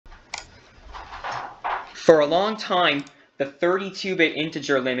For a long time, the 32-bit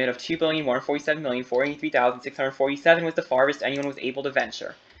integer limit of 2,147,483,647 was the farthest anyone was able to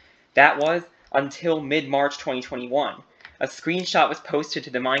venture. That was until mid-March 2021. A screenshot was posted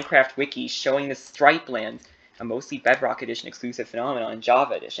to the Minecraft wiki showing the stripe lands, a mostly Bedrock Edition exclusive phenomenon, in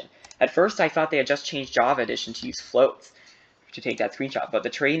Java Edition. At first I thought they had just changed Java Edition to use floats to take that screenshot, but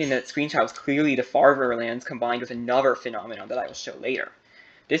the terrain in that screenshot was clearly the farther lands combined with another phenomenon that I will show later.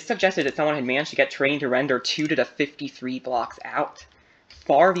 This suggested that someone had managed to get terrain to render 2 to the 53 blocks out,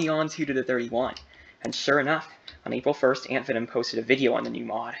 far beyond 2 to the 31. And sure enough, on April 1st, AntVenom posted a video on the new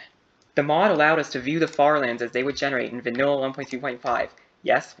mod. The mod allowed us to view the farlands as they would generate in vanilla 1.3.5.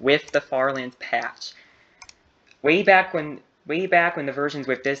 Yes, with the farlands patch. Way back when the versions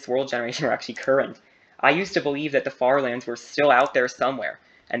with this world generation were actually current, I used to believe that the farlands were still out there somewhere,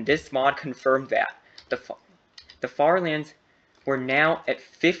 and this mod confirmed that. The farlands were now at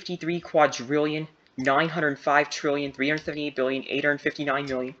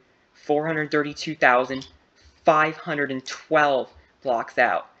 53,905,378,859,432,512 blocks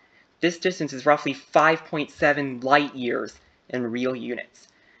out. This distance is roughly 5.7 light years in real units,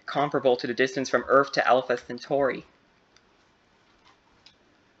 comparable to the distance from Earth to Alpha Centauri.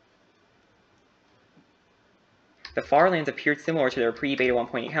 The farlands appeared similar to their pre-Beta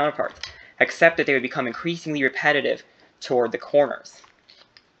 1.8 counterparts, except that they would become increasingly repetitive toward the corners.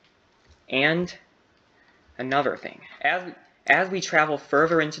 And another thing, as we travel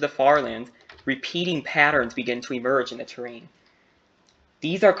further into the farlands, repeating patterns begin to emerge in the terrain.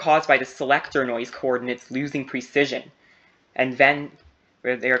 These are caused by the selector noise coordinates losing precision, and then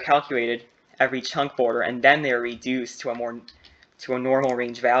they are calculated every chunk border, and then they are reduced to a normal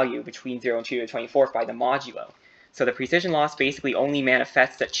range value between 0 and 2 to the 24th by the modulo. So the precision loss basically only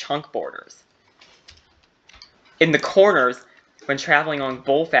manifests at chunk borders. In the corners, when traveling along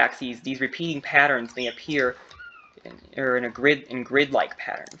both axes, these repeating patterns may appear in grid-like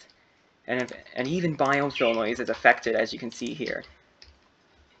patterns, and even biome fill noise is affected, as you can see here.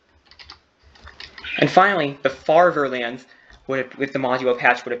 And finally, the farther lands with the modulo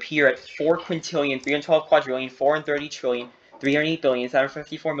patch would appear at 4 quintillion, 312 quadrillion, 430 trillion, 308 billion,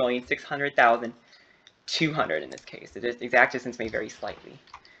 754,600,200 in this case. The exact distance may vary slightly.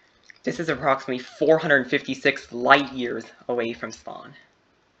 This is approximately 456 light years away from spawn.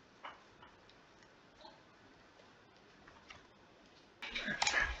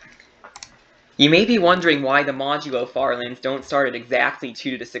 You may be wondering why the modulo farlands don't start at exactly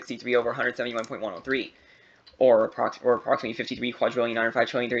 2 to the 63 over 171.103, or approximately 53 quadrillion, 905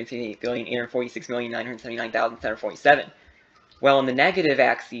 trillion, 38 billion, 846,979,747. Well, in the negative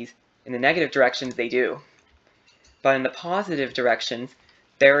axes, in the negative directions, they do. But in the positive directions,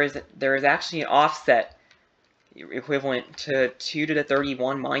 there is actually an offset equivalent to 2 to the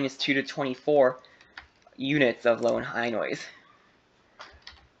 31 minus 2 to the 24 units of low and high noise.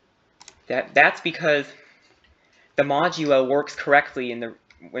 That's because the modulo works correctly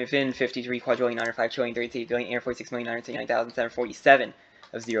within 53 quadrillion, 905 trillion, 38 billion, 846,979,747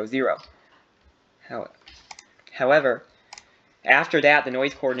 of 00. However, after that, the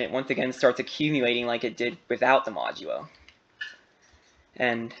noise coordinate once again starts accumulating like it did without the modulo.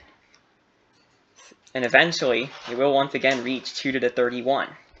 And eventually, it will once again reach 2 to the 31,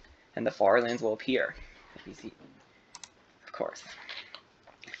 and the farlands will appear. Of course.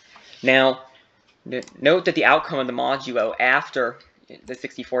 Now, note that the outcome of the modulo after the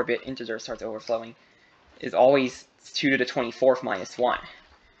 64-bit integer starts overflowing is always 2 to the 24th minus 1.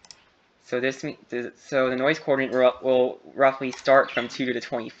 So the noise coordinate will roughly start from 2 to the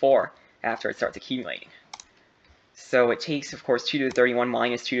 24 after it starts accumulating. So it takes, of course, 2 to the 31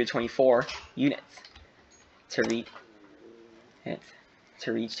 minus 2 to the 24 units to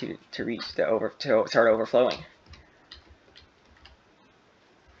start overflowing.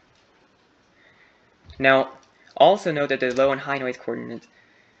 Now, also note that the low and high noise coordinates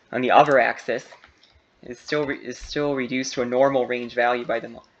on the other axis is still reduced to a normal range value by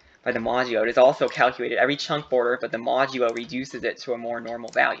the modulo. It is also calculated every chunk border, but the modulo reduces it to a more normal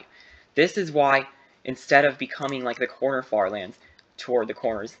value. This is why, instead of becoming like the corner farlands toward the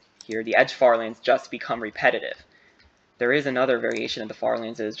corners here, the edge farlands just become repetitive. There is another variation of the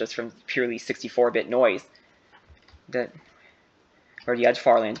farlands that is just from purely 64-bit noise, where the edge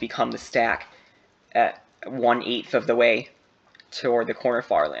farlands become the stack at 1/8 of the way toward the corner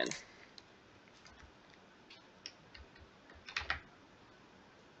farlands.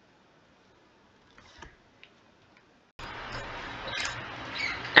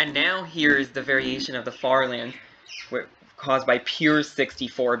 And now here is the variation of the farlands caused by pure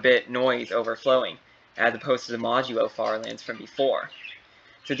 64-bit noise overflowing, as opposed to the modulo farlands from before.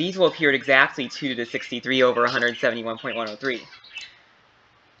 So these will appear at exactly 2 to the 63 over 171.103.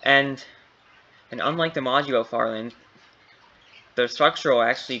 And unlike the modulo farlands, the structure will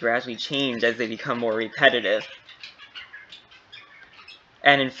actually gradually change as they become more repetitive.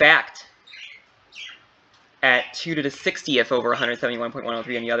 And in fact, at 2 to the 60th over 171.103 on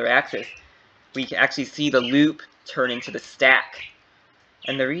the other axis, we can actually see the loop turn into the stack.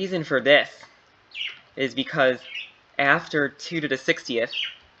 And the reason for this is because after 2 to the 60th,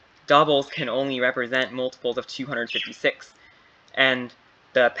 doubles can only represent multiples of 256. And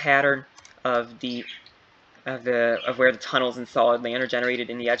the pattern of where the tunnels in solid land are generated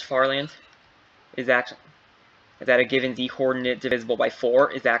in the edge farlands is actually that a given z coordinate divisible by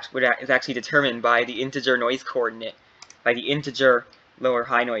 4 is actually determined by the integer noise coordinate, by the integer lower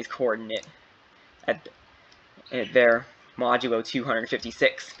high noise coordinate at their modulo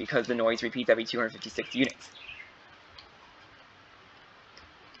 256, because the noise repeats every 256 units.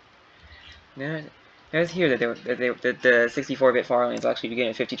 Notice here that the 64-bit farlands will actually begin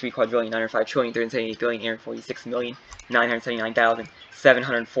at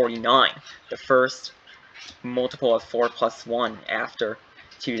 53,905,338,846,979,749, the first multiple of 4 plus 1 after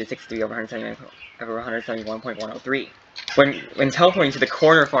 2 to the 63 over 171.103. When teleporting to the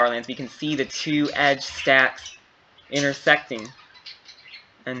corner farlands, we can see the two edge stacks intersecting,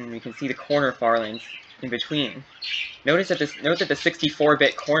 and we can see the corner farlands in between. Note that the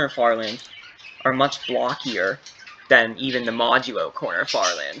 64-bit corner farlands are much blockier than even the modulo corner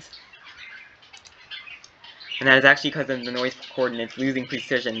farlands. And that is actually because of the noise coordinates losing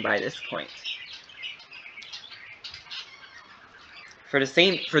precision by this point. For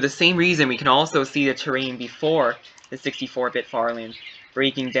the same reason, we can also see the terrain before the 64-bit farlands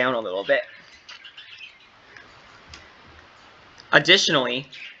breaking down a little bit. Additionally,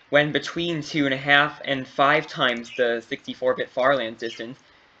 when between 2.5 and 5 times the 64-bit farlands distance,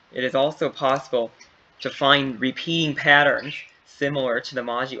 it is also possible to find repeating patterns similar to the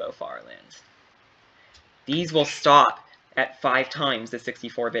modulo farlands. These will stop at 5 times the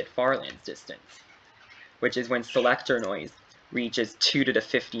 64-bit farlands distance, which is when selector noise reaches 2 to the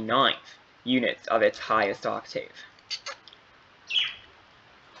 59th units of its highest octave.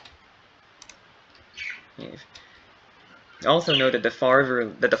 Also note that the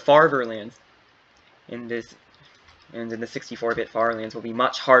farverlands in the 64-bit farlands will be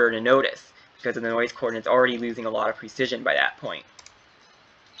much harder to notice because of the noise coordinates already losing a lot of precision by that point.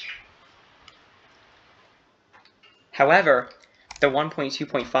 However, the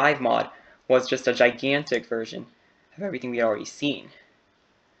 1.2.5 mod was just a gigantic version of everything we had already seen.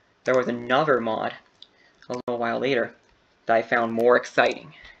 There was another mod a little while later that I found more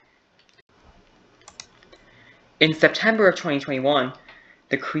exciting. In September of 2021,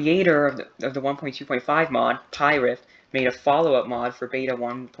 the creator of the 1.2.5 mod, Pyrift, made a follow-up mod for beta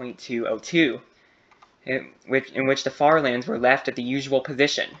 1.202, in which the farlands were left at the usual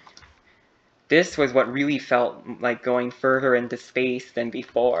position. This was what really felt like going further into space than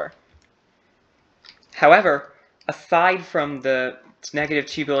before. However, aside from the negative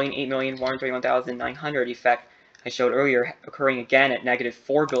 2,008,131,900 effect I showed earlier, occurring again at negative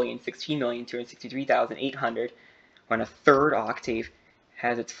 4,016,263,800, when a third octave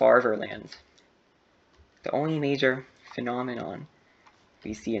has its farverlands, the only major phenomenon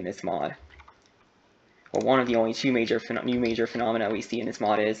we see in this mod, well, one of the only new major phenomena we see in this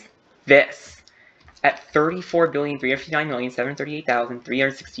mod is this. At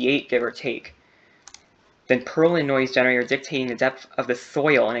 34,359,738,368, give or take, the Perlin noise generator dictating the depth of the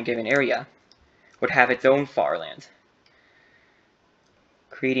soil in a given area would have its own farland,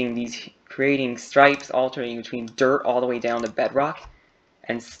 creating stripes alternating between dirt all the way down to bedrock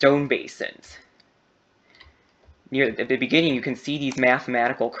and stone basins. At the beginning, you can see these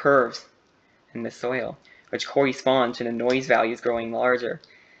mathematical curves in the soil, which correspond to the noise values growing larger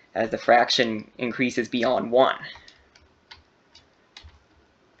as the fraction increases beyond 1.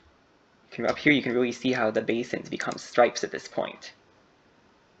 Up here you can really see how the basins become stripes at this point.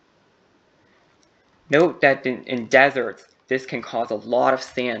 Note that in deserts, this can cause a lot of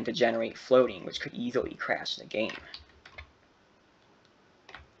sand to generate floating, which could easily crash the game.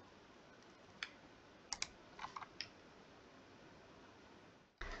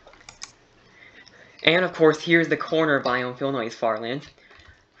 And of course, here's the corner biome fill noise farland,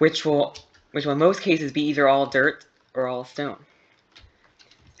 which will in most cases be either all dirt or all stone.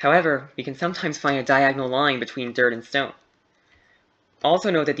 However, we can sometimes find a diagonal line between dirt and stone.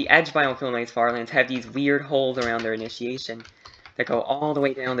 Also note that the edge biome fill noise farlands have these weird holes around their initiation that go all the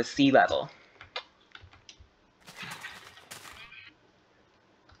way down to sea level.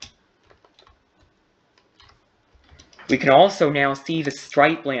 We can also now see the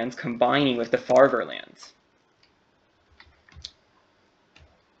stripe lands combining with the farther lands.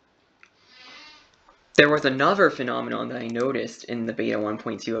 There was another phenomenon that I noticed in the beta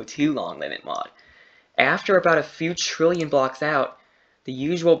 1.202 long limit mod. After about a few trillion blocks out, the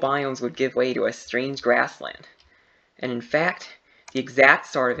usual biomes would give way to a strange grassland. And in fact, the exact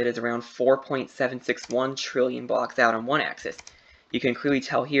start of it is around 4.761 trillion blocks out on one axis. You can clearly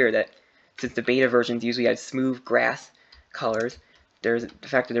tell here that since the beta versions usually had smooth grass colors, the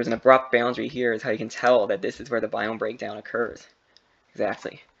fact that there's an abrupt boundary here is how you can tell that this is where the biome breakdown occurs.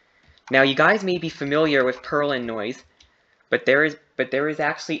 Exactly. Now you guys may be familiar with Perlin noise, but there is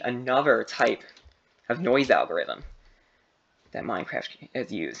actually another type of noise algorithm that Minecraft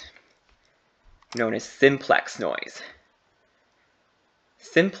has used, known as simplex noise.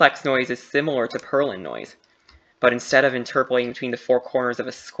 Simplex noise is similar to Perlin noise, but instead of interpolating between the four corners of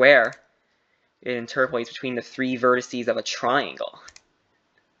a square, it interpolates between the three vertices of a triangle.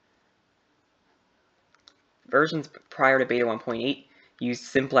 Versions prior to beta 1.8 used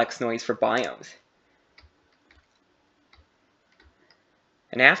simplex noise for biomes.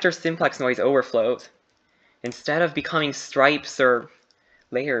 And after simplex noise overflows, instead of becoming stripes or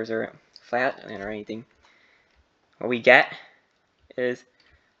layers or flatland or anything, what we get is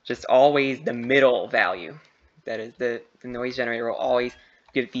just always the middle value. That is, the noise generator will always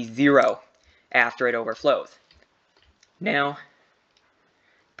be 0 after it overflows. Now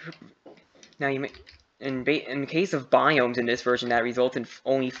you may, in the case of biomes in this version, that results in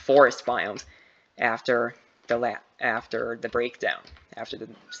only forest biomes after the breakdown, after the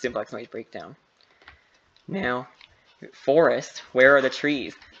simplex noise breakdown. Now, forest, where are the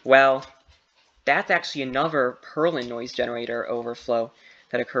trees? Well, that's actually another Perlin noise generator overflow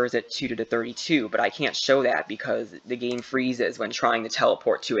that occurs at 2 to the 32, but I can't show that because the game freezes when trying to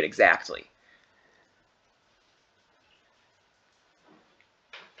teleport to it exactly.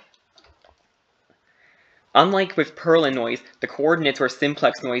 Unlike with Perlin noise, the coordinates where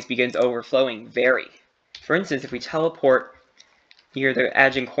simplex noise begins overflowing vary. For instance, if we teleport near the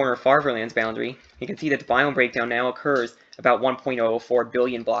edge and corner fartherlands boundary, you can see that the biome breakdown now occurs about 1.004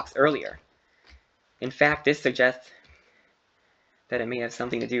 billion blocks earlier. In fact, this suggests that it may have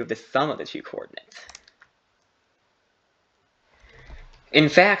something to do with the sum of the two coordinates. In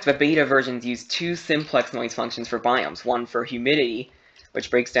fact, the beta versions use two simplex noise functions for biomes, one for humidity, which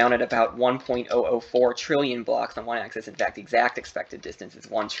breaks down at about 1.004 trillion blocks on one axis. In fact, the exact expected distance is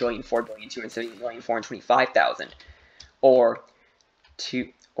 1,4,270,425,000, or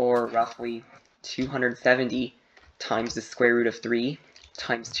roughly 270 times the square root of 3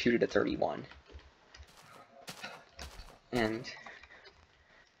 times 2 to the 31.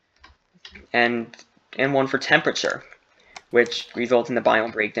 And one for temperature, which results in the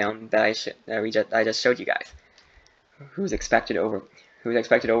biome breakdown that I just showed you guys. Whose expected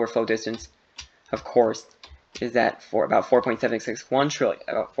overflow distance, of course, is that for about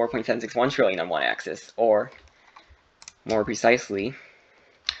 4.761 trillion on one axis, or more precisely,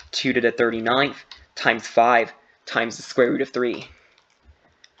 2 to the 39th times 5 times the square root of 3.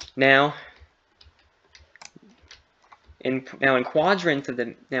 Now in quadrants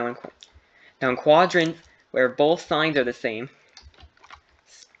where both signs are the same,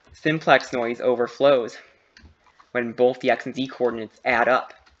 simplex noise overflows when both the x and z coordinates add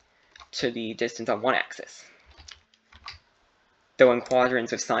up to the distance on one axis. Though in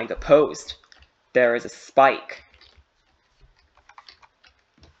quadrants with signs opposed, there is a spike,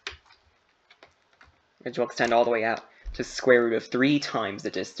 which will extend all the way out to square root of 3 times the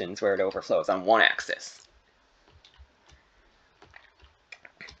distance where it overflows on one axis.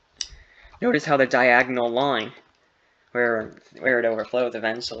 Notice how the diagonal line where it overflows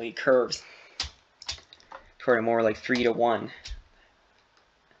eventually curves toward a more like 3 to 1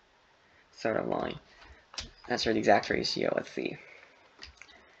 sort of line. That's the exact ratio. Let's see.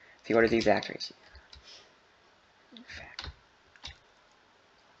 What is the exact ratio?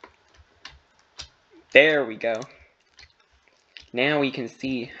 There we go. Now we can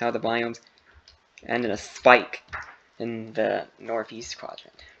see how the biomes end in a spike in the northeast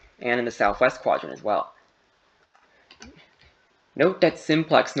quadrant, and in the southwest quadrant as well. Note that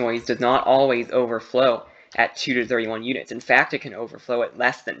simplex noise does not always overflow at 2 to the 31 units. In fact, it can overflow at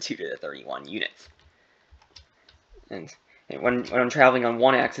less than 2 to the 31 units. And when I'm traveling on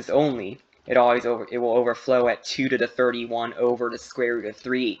one axis only, it will overflow at 2 to the 31 over the square root of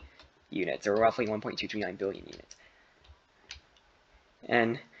 3 units, or roughly 1.239 billion units.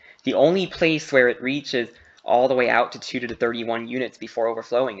 And the only place where it reaches all the way out to 2 to the 31 units before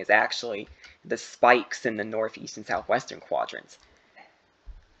overflowing is actually the spikes in the northeast and southwestern quadrants.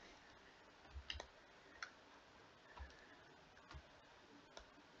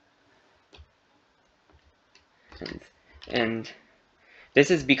 And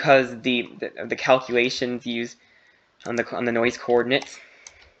this is because the calculations used on the noise coordinates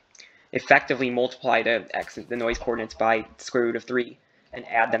effectively multiply the noise coordinates by square root of 3 and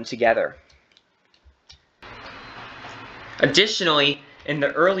add them together. Additionally, in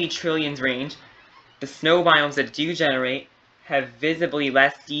the early trillions range, the snow biomes that do generate have visibly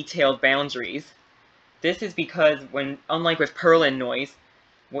less detailed boundaries. This is because unlike with Perlin noise,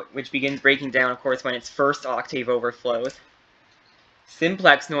 which begins breaking down, of course, when its first octave overflows,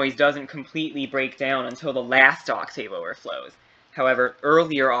 simplex noise doesn't completely break down until the last octave overflows. However,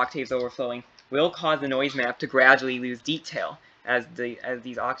 earlier octaves overflowing will cause the noise map to gradually lose detail as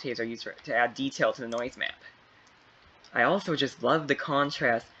these octaves are used to add detail to the noise map. I also just love the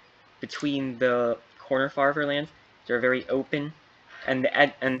contrast between the corner farverlands, which are very open, and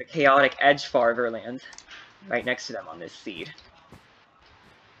the chaotic edge farverlands right next to them on this seed.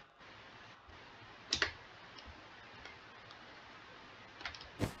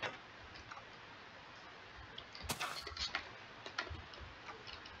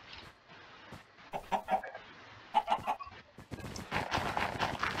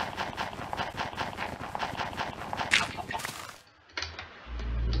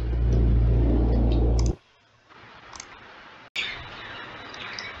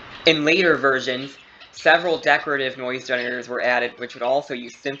 In later versions, several decorative noise generators were added which would also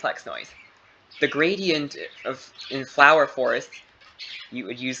use simplex noise. The gradient in flower forests, you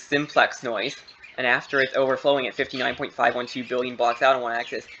would use simplex noise, and after it's overflowing at 59.512 billion blocks out on one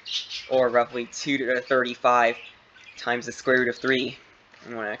axis, or roughly 2 to the 35 times the square root of 3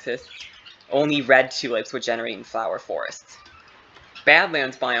 on one axis, only red tulips would generate in flower forests.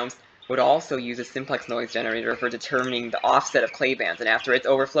 Badlands biomes would also use a simplex noise generator for determining the offset of clay bands, and after it's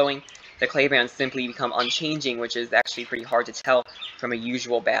overflowing, the clay bands simply become unchanging, which is actually pretty hard to tell from a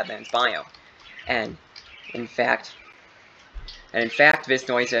usual Badlands biome. And in fact, this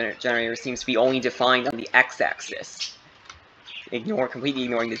noise generator seems to be only defined on the x-axis, completely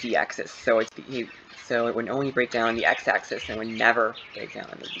ignoring the z-axis. So it would only break down on the x-axis and would never break down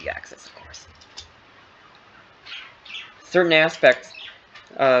on the z-axis, of course. Certain aspects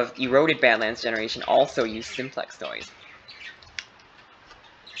of eroded Badlands generation also use simplex noise,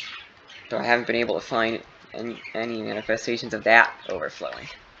 though I haven't been able to find any manifestations of that overflowing.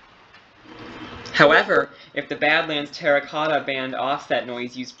 However, if the Badlands terracotta band offset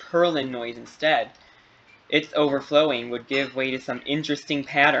noise used Perlin noise instead, its overflowing would give way to some interesting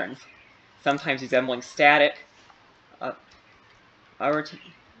patterns, sometimes resembling static, other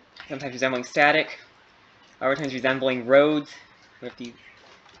times resembling roads with these.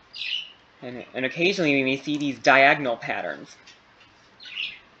 And occasionally we may see these diagonal patterns.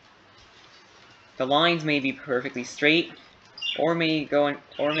 The lines may be perfectly straight, or may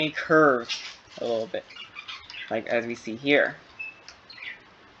curve a little bit, like as we see here.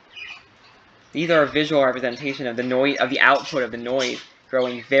 These are a visual representation of the output of the noise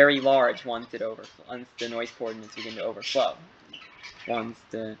growing very large once the noise coordinates begin to overflow. Once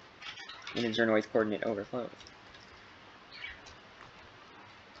the integer noise coordinate overflows.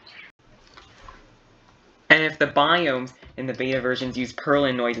 And if the biomes in the beta versions use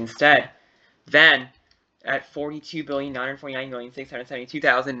Perlin noise instead, then at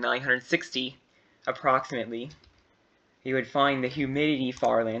 42,949,672,960 approximately, you would find the humidity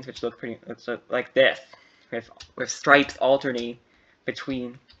farlands, which look like this, with stripes alternating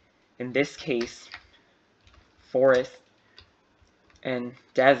between, in this case, forest and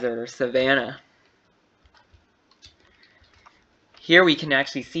desert or savanna. Here we can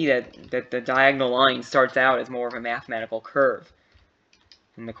actually see that the diagonal line starts out as more of a mathematical curve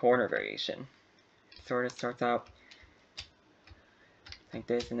in the corner variation. It sort of starts out like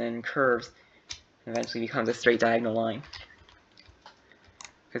this and then curves and eventually becomes a straight diagonal line.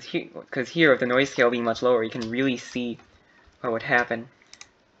 Because here, with the noise scale being much lower, you can really see what would happen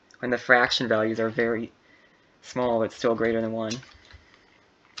when the fraction values are very small but still greater than 1.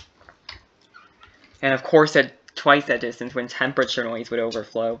 And of course, at twice that distance, when temperature noise would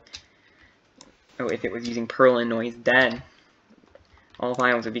overflow, if it was using Perlin noise, then all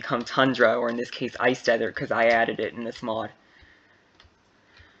biomes would become tundra, or in this case, ice desert, because I added it in this mod.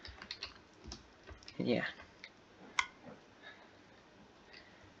 Yeah.